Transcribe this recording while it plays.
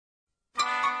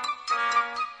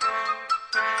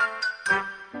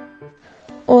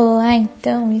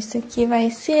Então isso aqui vai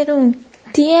ser um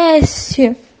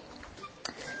teste.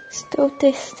 Estou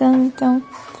testando, então,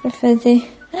 pra fazer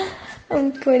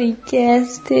um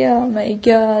podcast. Oh my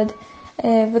god.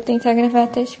 Vou tentar gravar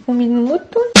até tipo 1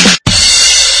 minuto.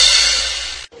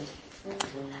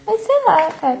 Aí sei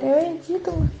lá, cara, eu edito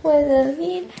uma coisa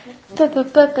ali,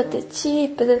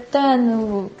 patati, patatá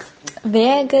no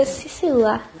Vegas, sei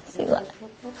lá,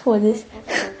 foda-se.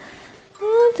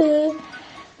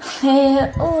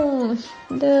 1,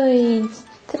 2,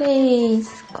 3,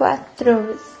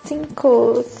 4,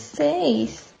 5,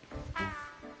 6.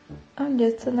 Olha,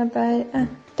 eu tô na barra. Ah,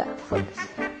 tá,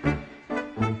 foda-se.